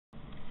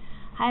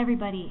Hi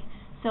everybody.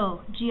 So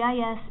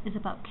GIS is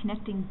about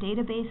connecting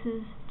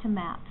databases to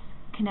maps,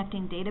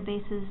 connecting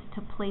databases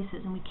to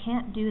places, and we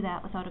can't do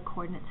that without a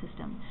coordinate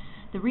system.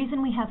 The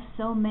reason we have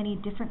so many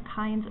different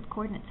kinds of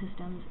coordinate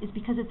systems is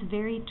because it's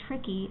very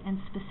tricky and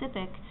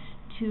specific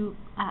to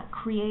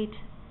create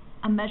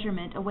a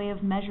measurement, a way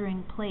of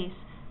measuring place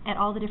at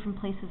all the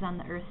different places on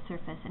the Earth's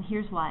surface. And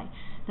here's why.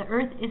 The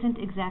Earth isn't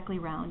exactly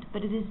round,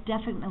 but it is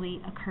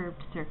definitely a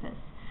curved surface.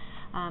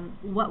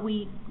 What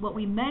we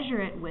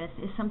measure it with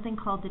is something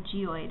called the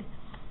geoid,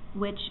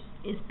 which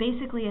is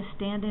basically a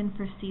stand-in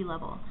for sea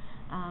level.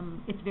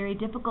 It's very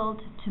difficult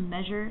to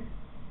measure,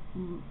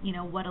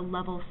 what a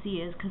level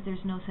sea is, because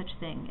there's no such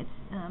thing.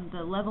 It's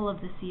the level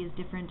of the sea is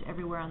different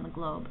everywhere on the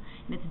globe,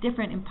 and it's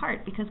different in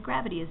part because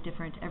gravity is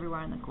different everywhere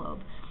on the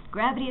globe.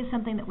 Gravity is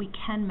something that we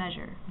can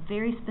measure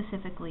very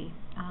specifically,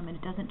 and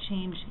it doesn't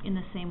change in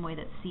the same way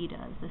that sea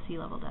does, the sea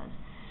level does.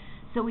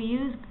 So we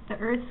use the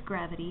Earth's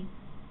gravity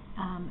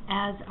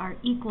as our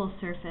equal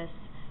surface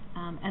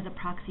as a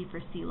proxy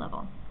for sea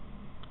level.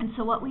 And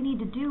so what we need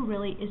to do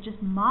really is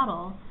just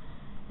model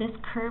this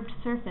curved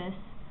surface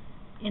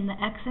in the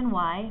x and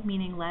y,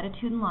 meaning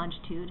latitude and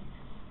longitude,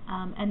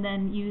 and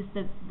then use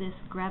this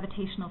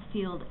gravitational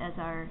field as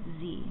our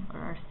z,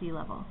 or our sea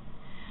level.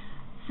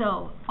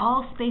 So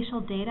all spatial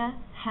data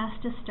has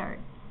to start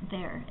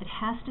there. It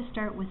has to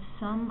start with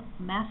some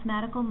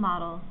mathematical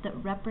model that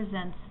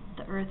represents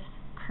the Earth's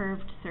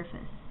curved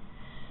surface.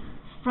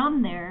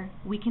 From there,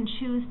 we can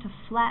choose to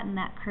flatten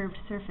that curved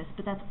surface,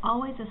 but that's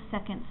always a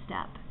second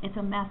step. It's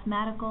a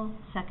mathematical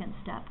second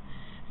step.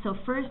 So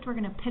first we're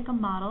going to pick a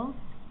model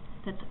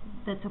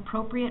that's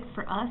appropriate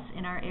for us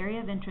in our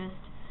area of interest,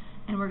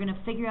 and we're going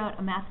to figure out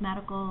a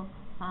mathematical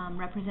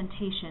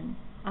representation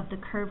of the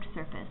curved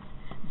surface.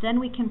 Then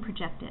we can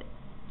project it.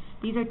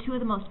 These are two of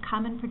the most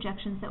common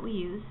projections that we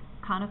use,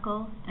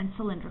 conical and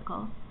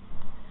cylindrical.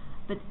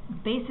 But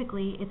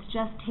basically, it's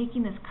just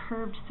taking this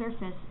curved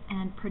surface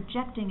and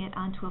projecting it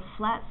onto a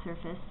flat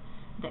surface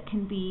that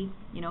can be,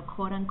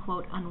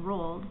 quote-unquote,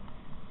 unrolled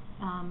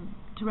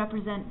to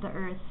represent the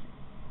Earth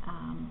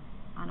on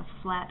a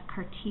flat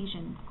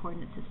Cartesian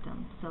coordinate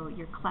system, so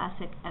your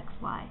classic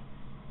XY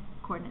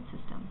coordinate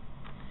system.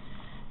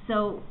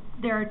 So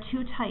there are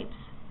two types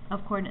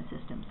of coordinate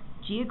systems.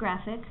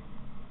 Geographic,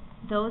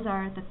 those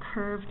are the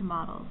curved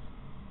models.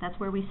 That's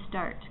where we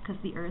start, because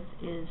the Earth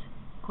is,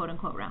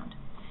 quote-unquote, round.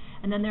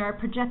 And then there are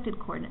projected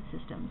coordinate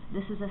systems.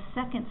 This is a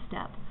second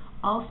step.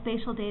 All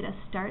spatial data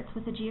starts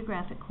with a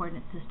geographic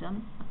coordinate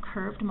system, a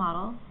curved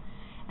model,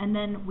 and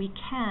then we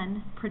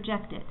can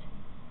project it.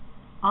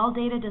 All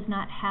data does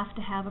not have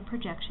to have a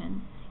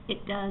projection.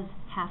 It does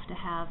have to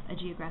have a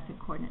geographic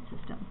coordinate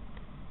system.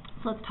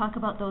 So let's talk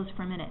about those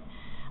for a minute.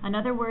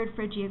 Another word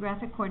for a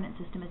geographic coordinate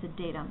system is a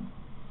datum.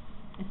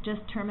 It's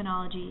just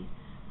terminology,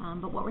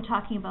 but what we're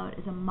talking about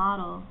is a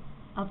model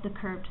of the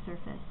curved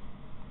surface.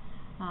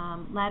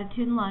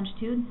 Latitude and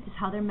longitude is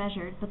how they're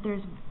measured, but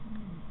there's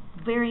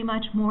very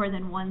much more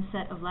than one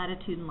set of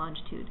latitude and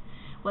longitude.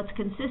 What's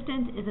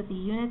consistent is that the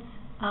units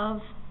of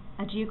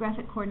a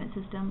geographic coordinate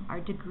system are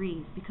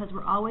degrees, because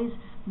we're always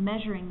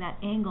measuring that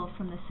angle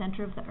from the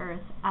center of the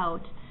Earth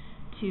out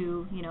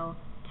to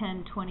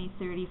 10, 20,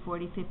 30,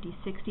 40, 50,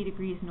 60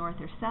 degrees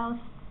north or south,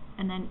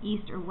 and then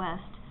east or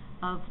west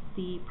of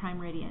the prime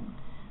meridian.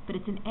 But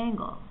it's an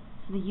angle,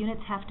 so the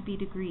units have to be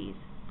degrees.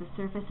 The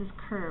surface is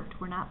curved.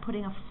 We're not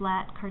putting a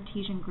flat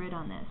Cartesian grid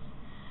on this.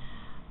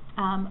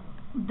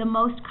 The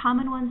most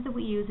common ones that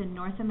we use in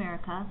North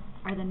America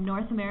are the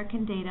North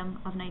American Datum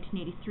of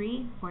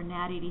 1983, or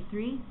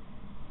NAD83,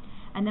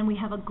 and then we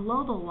have a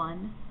global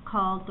one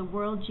called the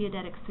World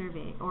Geodetic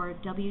Survey, or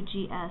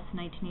WGS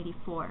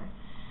 1984.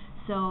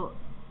 So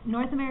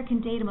North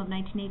American Datum of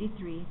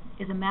 1983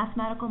 is a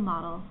mathematical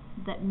model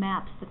that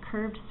maps the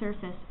curved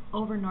surface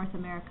over North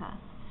America.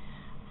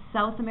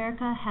 South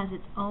America has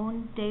its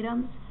own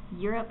datums.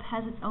 Europe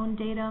has its own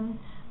datum.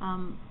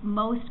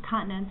 Most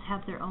continents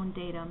have their own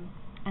datum.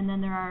 And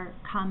then there are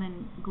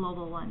common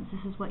global ones.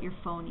 This is what your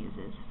phone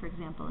uses, for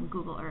example, in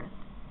Google Earth.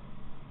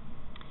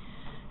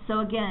 So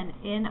again,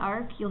 in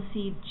ARC, you'll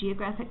see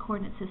geographic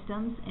coordinate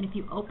systems, and if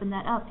you open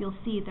that up, you'll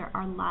see there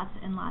are lots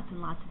and lots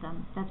and lots of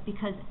them. That's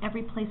because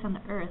every place on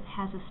the Earth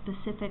has a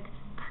specific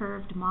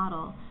curved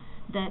model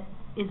that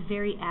is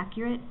very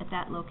accurate at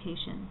that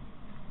location.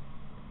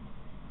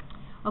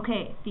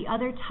 Okay, the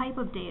other type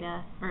of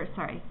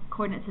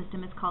coordinate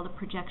system is called a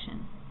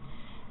projection.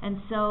 And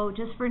so,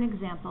 just for an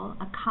example,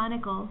 a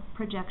conical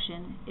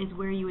projection is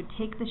where you would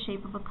take the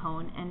shape of a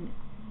cone, and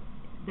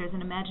there's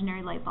an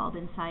imaginary light bulb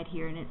inside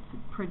here, and it's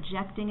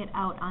projecting it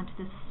out onto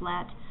this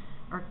flat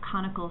or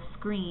conical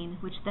screen,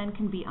 which then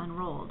can be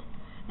unrolled.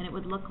 And it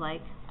would look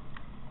like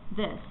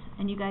this.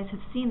 And you guys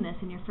have seen this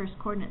in your first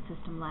coordinate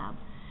system lab.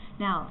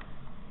 Now,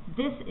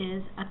 this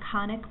is a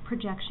conic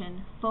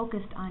projection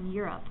focused on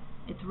Europe.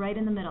 It's right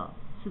in the middle.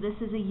 So this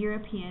is a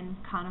European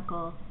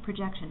conical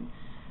projection.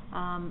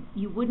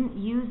 You wouldn't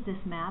use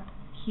this map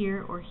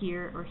here or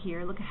here or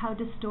here. Look at how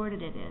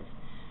distorted it is.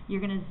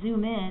 You're going to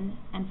zoom in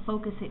and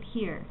focus it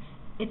here.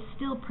 It's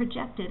still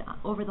projected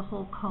over the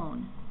whole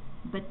cone.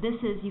 But this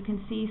is, you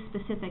can see,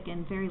 specific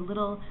and very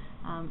little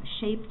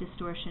shape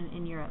distortion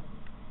in Europe.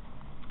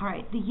 All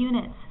right, the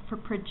units for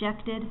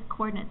projected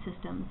coordinate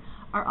systems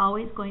are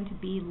always going to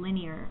be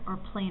linear or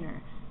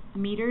planar.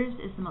 Meters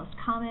is the most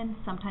common.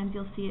 Sometimes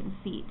you'll see it in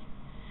feet.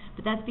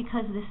 But that's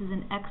because this is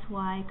an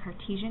XY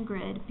Cartesian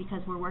grid,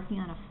 because we're working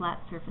on a flat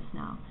surface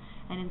now.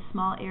 And in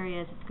small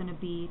areas, it's going to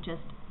be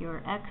just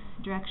your X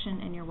direction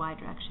and your Y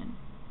direction.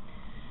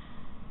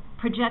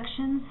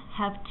 Projections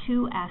have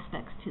two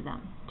aspects to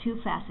them, two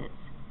facets.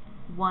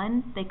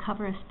 One, they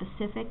cover a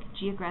specific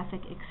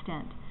geographic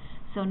extent.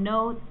 So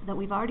know that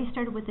we've already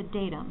started with a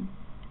datum,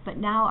 but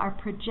now our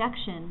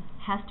projection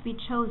has to be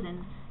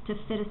chosen to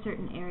fit a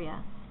certain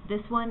area.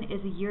 This one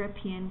is a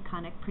European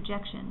conic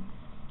projection,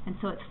 and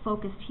so it's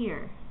focused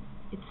here.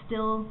 It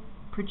still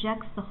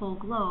projects the whole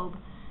globe,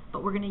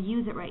 but we're going to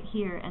use it right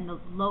here, and the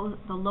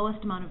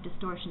lowest amount of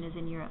distortion is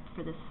in Europe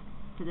for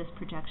this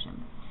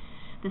projection.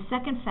 The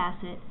second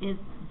facet is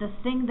the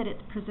thing that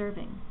it's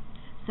preserving.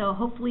 So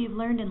hopefully you've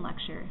learned in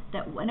lecture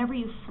that whenever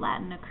you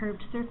flatten a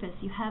curved surface,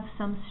 you have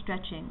some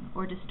stretching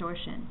or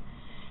distortion.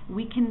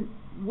 We can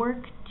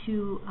work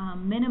to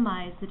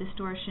minimize the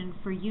distortion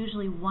for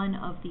usually one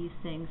of these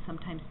things,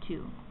 sometimes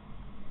two.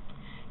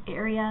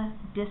 Area,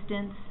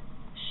 distance,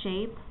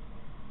 shape,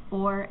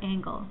 or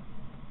angle.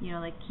 You know,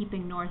 like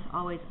keeping north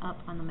always up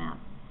on the map.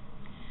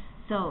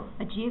 So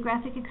a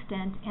geographic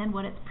extent and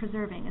what it's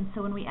preserving. And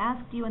so when we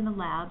asked you in the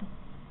lab,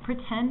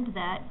 pretend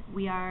that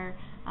we are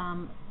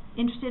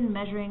interested in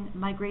measuring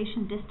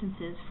migration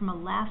distances from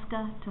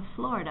Alaska to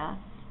Florida.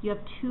 You have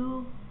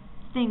two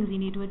things you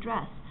need to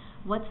address.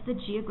 What's the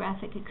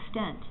geographic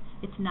extent?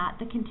 It's not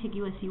the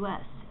contiguous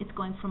U.S. It's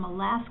going from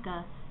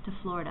Alaska to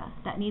Florida.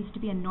 That needs to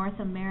be a North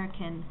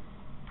American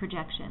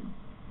projection.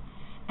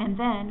 And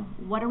then,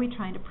 what are we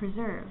trying to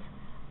preserve?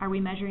 Are we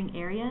measuring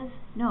areas?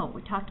 No,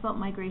 we talked about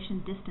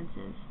migration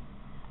distances.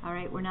 All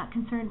right, we're not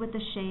concerned with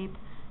the shape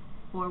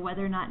or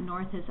whether or not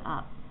north is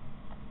up.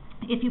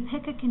 If you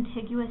pick a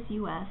contiguous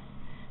U.S.,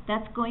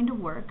 that's going to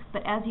work,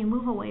 but as you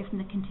move away from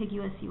the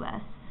contiguous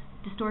U.S.,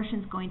 distortion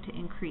is going to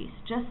increase.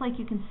 Just like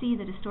you can see,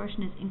 the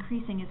distortion is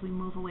increasing as we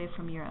move away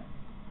from Europe.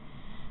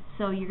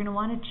 So you're going to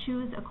want to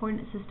choose a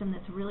coordinate system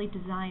that's really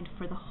designed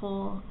for the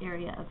whole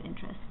area of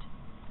interest.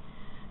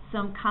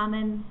 Some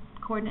common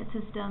coordinate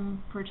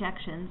system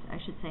projections, I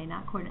should say,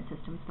 not coordinate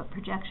systems, but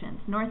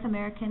projections. North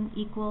American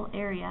equal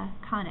area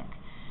conic.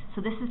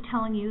 So this is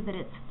telling you that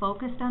it's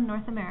focused on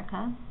North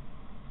America,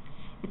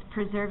 it's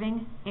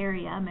preserving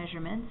area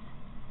measurements,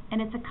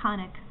 and it's a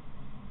conic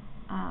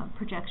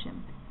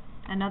projection.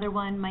 Another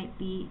one might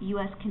be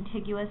U.S.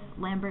 contiguous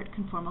Lambert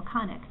conformal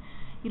conic.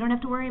 You don't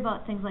have to worry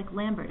about things like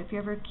Lambert. If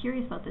you're ever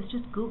curious about this,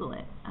 just Google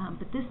it.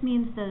 But this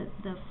means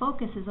the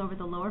focus is over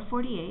the lower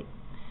 48.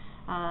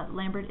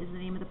 Lambert is the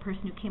name of the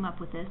person who came up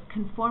with this.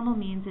 Conformal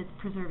means it's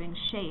preserving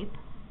shape,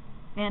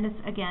 and it's,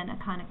 again,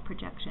 a conic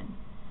projection.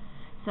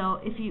 So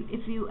if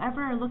you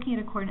ever are looking at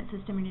a coordinate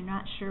system and you're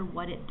not sure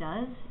what it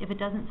does, if it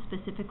doesn't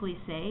specifically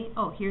say,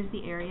 oh, here's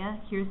the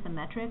area, here's the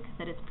metric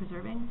that it's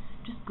preserving,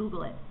 just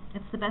Google it.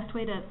 It's the best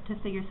way to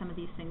figure some of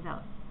these things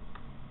out.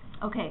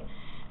 Okay,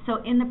 so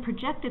in the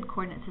projected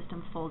coordinate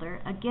system folder,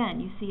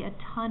 again, you see a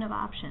ton of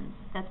options.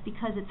 That's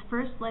because it's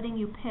first letting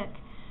you pick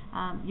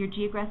your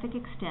geographic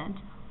extent,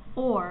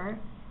 or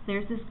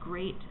there's this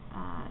great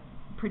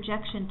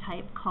projection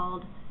type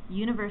called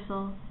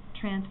Universal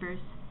Transverse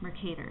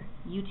Mercator,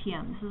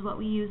 UTM. This is what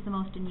we use the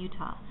most in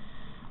Utah.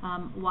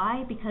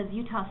 Why? Because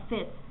Utah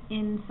fits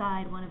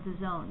inside one of the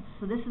zones.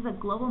 So this is a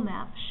global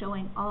map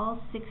showing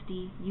all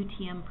 60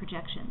 UTM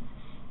projections.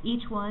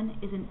 Each one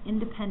is an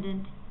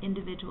independent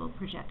individual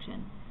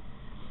projection.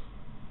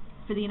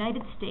 For the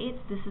United States,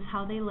 this is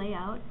how they lay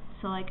out.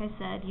 So like I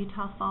said,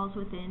 Utah falls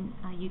within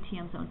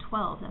UTM Zone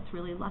 12. That's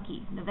really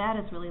lucky.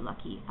 Nevada's really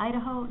lucky.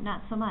 Idaho,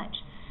 not so much.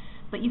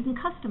 But you can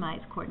customize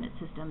coordinate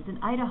systems, and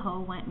Idaho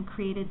went and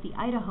created the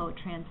Idaho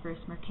Transverse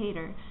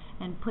Mercator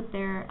and put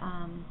their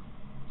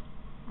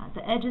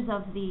the edges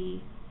of the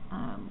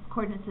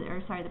coordinates,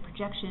 or sorry, the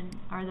projection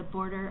are the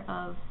borders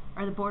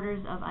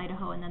of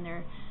Idaho, and then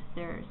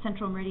their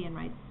central meridian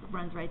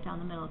runs right down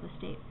the middle of the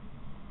state.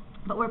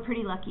 But we're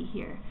pretty lucky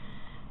here.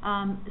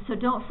 So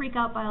don't freak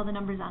out by all the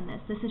numbers on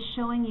this. This is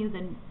showing you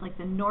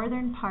the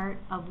northern part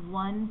of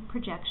one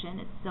projection.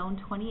 It's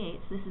Zone 28.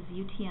 So this is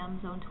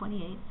UTM Zone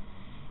 28.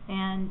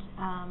 And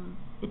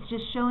it's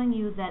just showing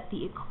you that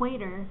the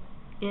equator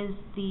is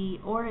the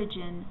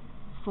origin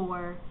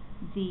for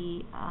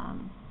the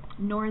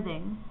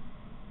northing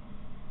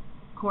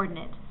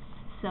coordinate.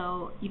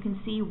 So you can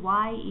see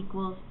y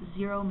equals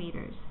 0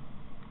 meters.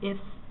 If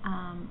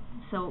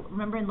so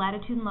remember, in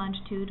latitude and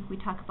longitude we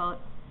talk about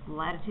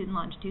latitude and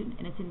longitude,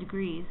 and it's in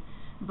degrees,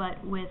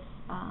 but with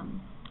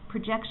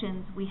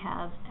projections we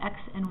have x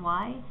and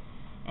y,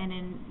 and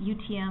in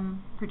UTM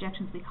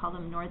projections we call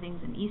them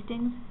northings and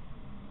eastings.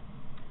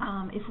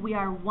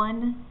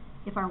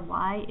 If our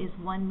y is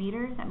 1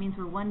 meter, that means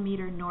we're 1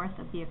 meter north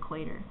of the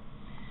equator.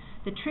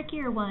 The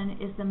trickier one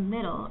is the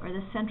middle, or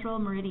the central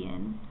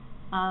meridian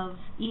of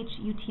each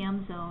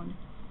UTM zone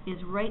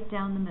is right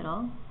down the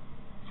middle.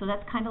 So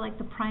that's kind of like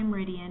the prime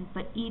meridian,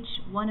 but each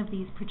one of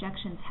these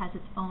projections has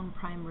its own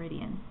prime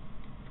meridian.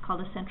 It's called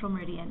a central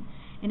meridian,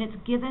 and it's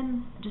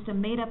given just a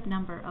made-up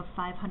number of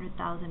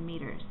 500,000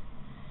 meters.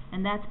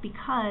 And that's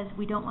because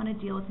we don't want to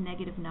deal with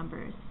negative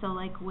numbers. So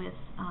like with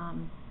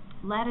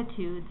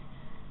latitudes,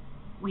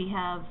 we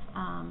have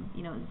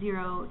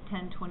 0,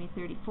 10, 20,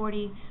 30,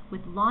 40.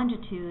 With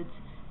longitudes,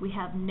 we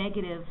have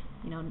negative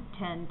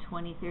 10,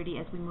 20, 30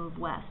 as we move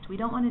west. We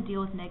don't want to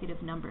deal with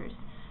negative numbers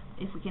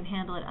if we can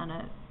handle it on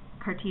a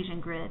Cartesian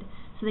grid.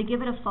 So they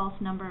give it a false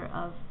number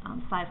of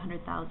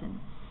 500,000.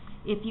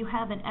 If you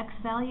have an x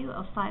value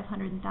of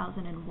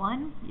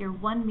 500,001, you're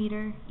 1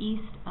 meter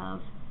east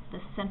of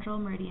the central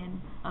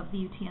meridian of the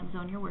UTM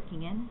zone you're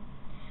working in.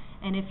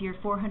 And if you're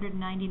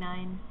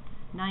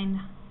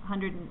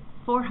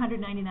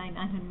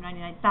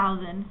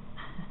 499,999,000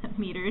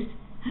 meters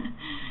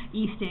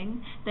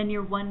easting, then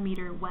you're 1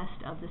 meter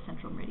west of the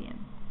central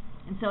meridian.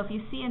 And so if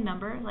you see a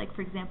number, like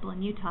for example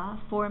in Utah,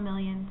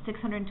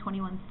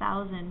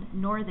 4,621,000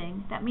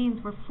 northing, that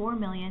means we're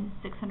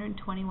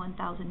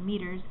 4,621,000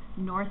 meters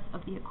north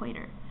of the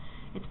equator.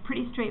 It's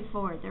pretty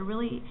straightforward. They're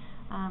really,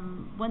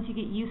 once you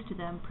get used to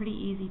them, pretty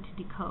easy to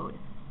decode.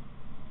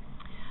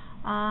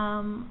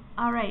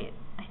 Alright,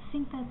 I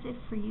think that's it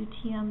for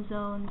UTM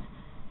zones.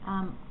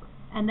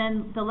 And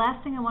then the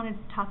last thing I wanted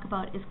to talk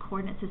about is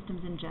coordinate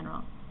systems in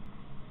general.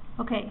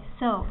 Okay,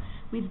 so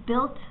we've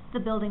built the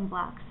building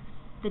blocks.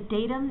 The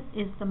datum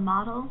is the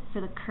model for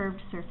the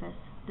curved surface.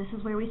 This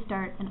is where we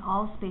start, and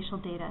all spatial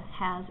data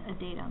has a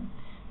datum.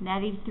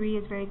 NAT83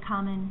 is very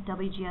common,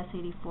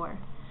 WGS84.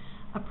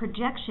 A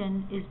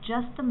projection is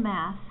just the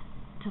math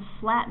to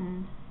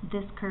flatten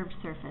this curved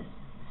surface.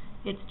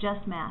 It's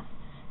just math.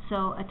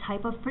 So a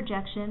type of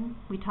projection,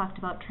 we talked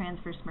about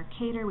transverse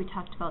Mercator, we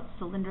talked about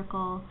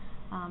cylindrical,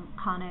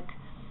 conic.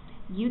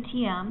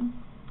 UTM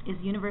is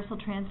universal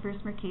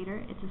transverse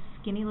Mercator. It's a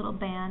skinny little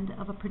band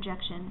of a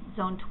projection.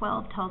 Zone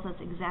 12 tells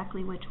us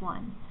exactly which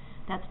one.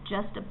 That's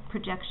just a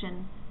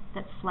projection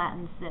that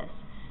flattens this.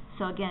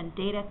 So again,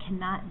 data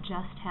cannot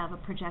just have a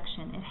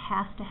projection. It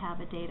has to have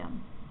a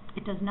datum.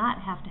 It does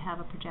not have to have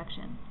a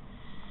projection.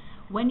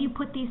 When you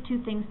put these two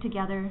things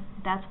together,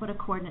 that's what a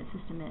coordinate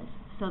system is.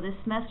 So this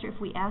semester, if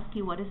we ask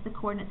you what is the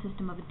coordinate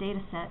system of a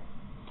data set,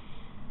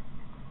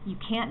 you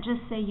can't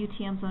just say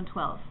UTM Zone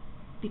 12,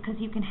 because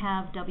you can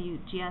have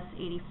WGS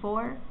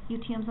 84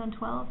 UTM Zone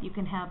 12, you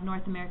can have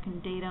North American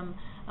Datum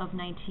of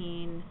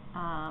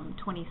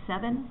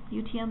 1927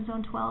 UTM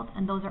Zone 12,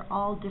 and those are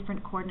all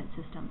different coordinate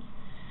systems.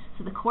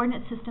 So the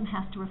coordinate system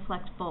has to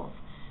reflect both.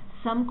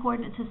 Some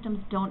coordinate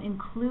systems don't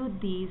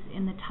include these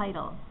in the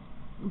title,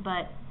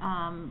 but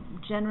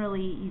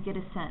generally you get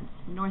a sense.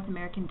 North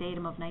American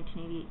Datum of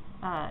 1980,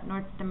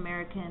 North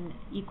American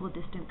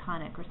Equidistant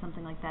Conic or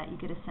something like that, you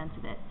get a sense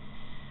of it.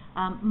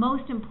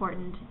 Most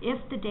important,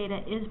 if the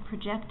data is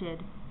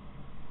projected,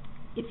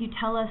 if you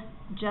tell us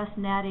just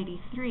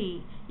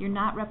NAT83, you're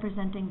not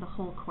representing the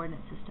whole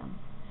coordinate system.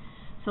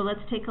 So let's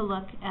take a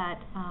look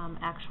at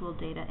actual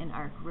data in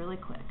ARC really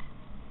quick.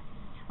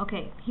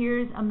 Okay,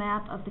 here's a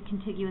map of the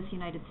contiguous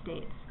United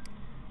States.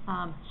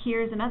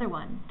 Here's another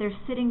one. They're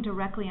sitting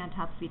directly on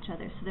top of each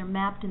other, so they're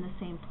mapped in the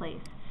same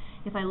place.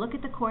 If I look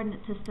at the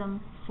coordinate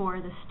system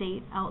for the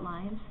state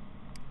outlines,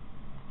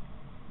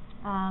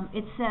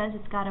 it says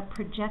it's got a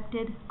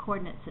projected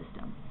coordinate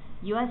system.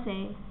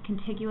 USA,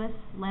 contiguous,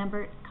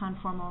 Lambert,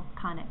 conformal,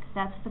 conic.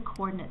 That's the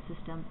coordinate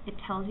system. It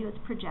tells you it's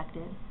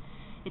projected.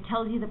 It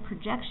tells you the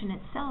projection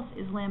itself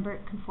is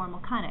Lambert,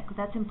 conformal, conic.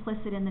 That's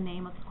implicit in the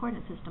name of the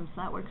coordinate system,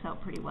 so that works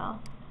out pretty well.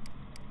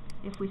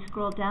 If we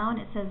scroll down,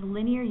 it says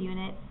linear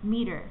unit,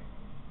 meter.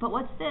 But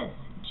what's this?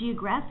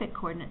 Geographic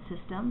coordinate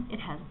system.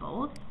 It has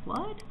both.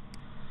 What?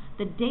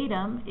 The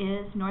datum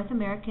is North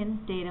American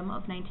Datum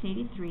of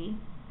 1983.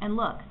 And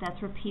look,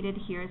 that's repeated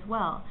here as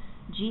well.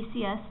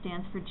 GCS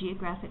stands for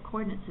Geographic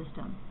Coordinate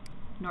System.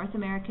 North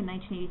American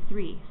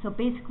 1983. So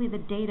basically the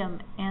datum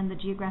and the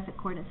geographic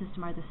coordinate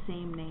system are the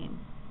same name.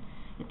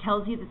 It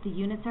tells you that the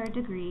units are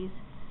degrees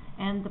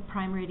and the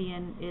prime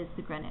meridian is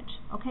the Greenwich.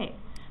 Okay,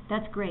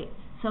 that's great.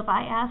 So if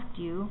I asked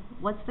you,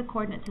 what's the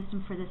coordinate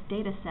system for this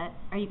data set,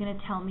 are you going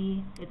to tell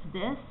me it's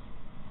this,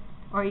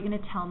 or are you going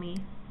to tell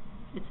me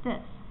it's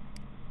this?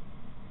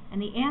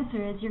 And the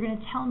answer is you're going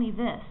to tell me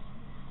this.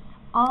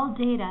 All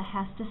data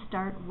has to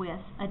start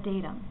with a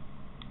datum,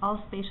 all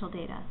spatial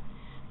data.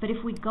 But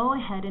if we go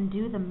ahead and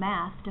do the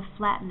math to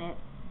flatten it,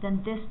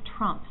 then this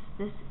trumps,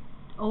 this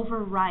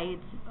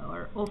overrides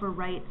or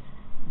overwrites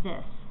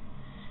this.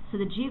 So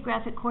the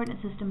geographic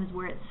coordinate system is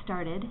where it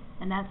started,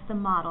 and that's the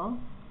model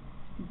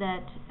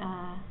that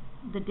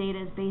the data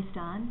is based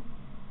on,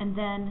 and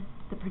then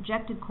the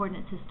projected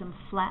coordinate system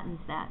flattens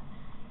that.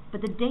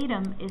 But the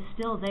datum is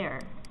still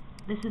there.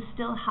 This is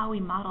still how we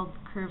modeled the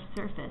curved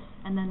surface,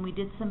 and then we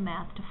did some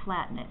math to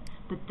flatten it.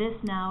 But this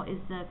now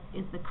is the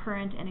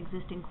current and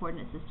existing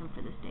coordinate system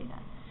for this data.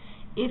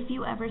 If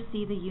you ever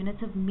see the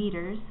units of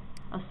meters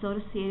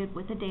associated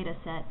with a data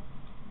set,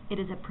 it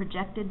is a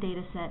projected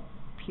data set,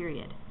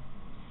 period.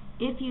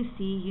 If you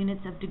see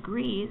units of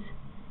degrees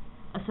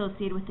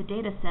associated with the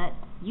data set,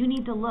 you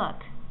need to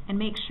look and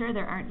make sure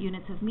there aren't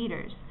units of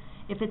meters.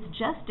 If it's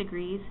just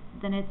degrees,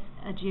 then it's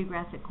a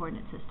geographic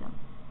coordinate system.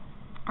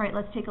 All right,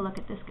 let's take a look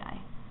at this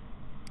guy.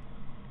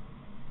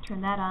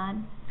 Turn that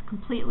on. It's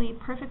completely,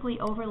 perfectly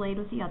overlaid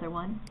with the other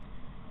one.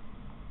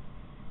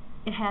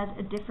 It has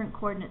a different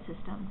coordinate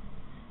system.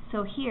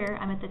 So here,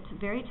 I'm at the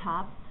very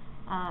top,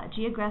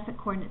 Geographic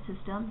Coordinate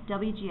System,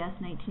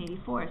 WGS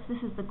 1984. So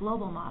this is the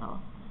global model.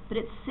 But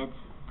it sits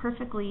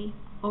perfectly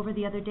over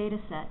the other data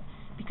set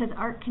because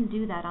ARC can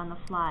do that on the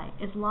fly.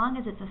 As long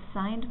as it's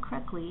assigned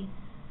correctly,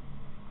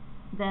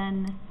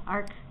 then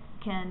ARC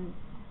can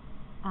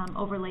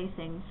overlay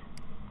things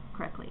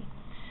correctly.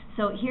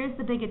 So here's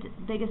the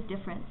biggest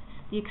difference.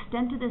 The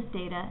extent of this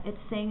data, it's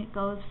saying it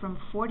goes from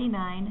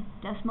 49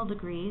 decimal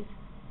degrees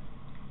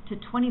to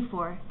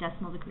 24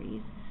 decimal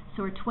degrees.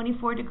 So we're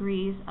 24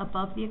 degrees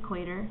above the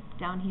equator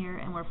down here,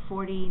 and we're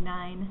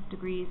 49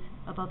 degrees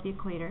above the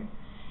equator,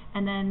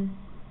 and then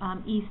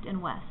east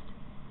and west.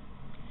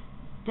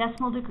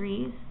 Decimal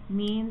degrees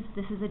means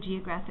this is a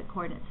geographic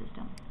coordinate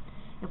system.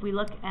 If we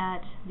look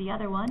at the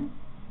other one,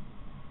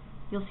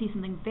 you'll see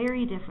something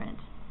very different.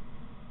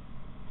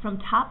 From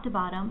top to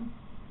bottom,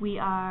 we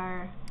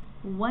are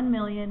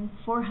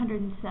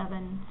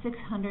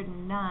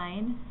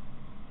 1,407,609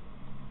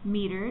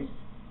 meters,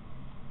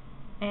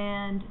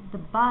 and the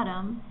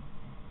bottom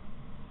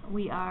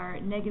we are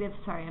negative,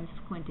 sorry, I'm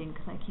squinting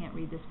because I can't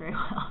read this very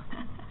well.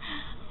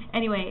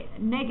 Anyway,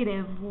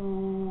 negative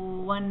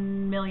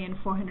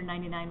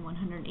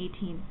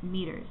 1,499,118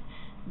 meters.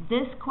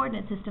 This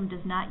coordinate system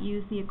does not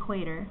use the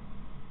equator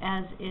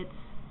as its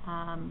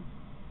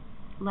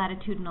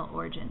latitudinal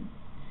origin.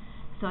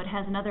 So it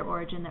has another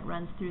origin that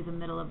runs through the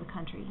middle of the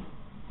country.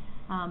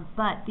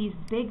 But these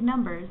big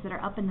numbers that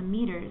are up in the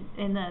meters,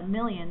 in the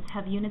millions,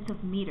 have units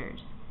of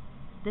meters.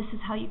 This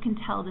is how you can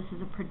tell this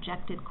is a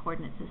projected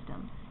coordinate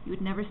system. You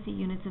would never see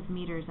units of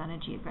meters on a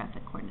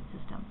geographic coordinate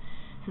system.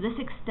 So this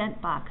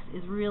extent box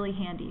is really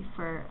handy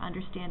for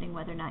understanding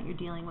whether or not you're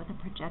dealing with a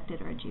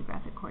projected or a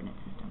geographic coordinate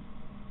system.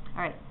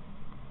 All right.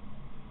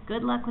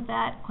 Good luck with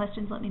that.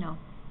 Questions, let me know.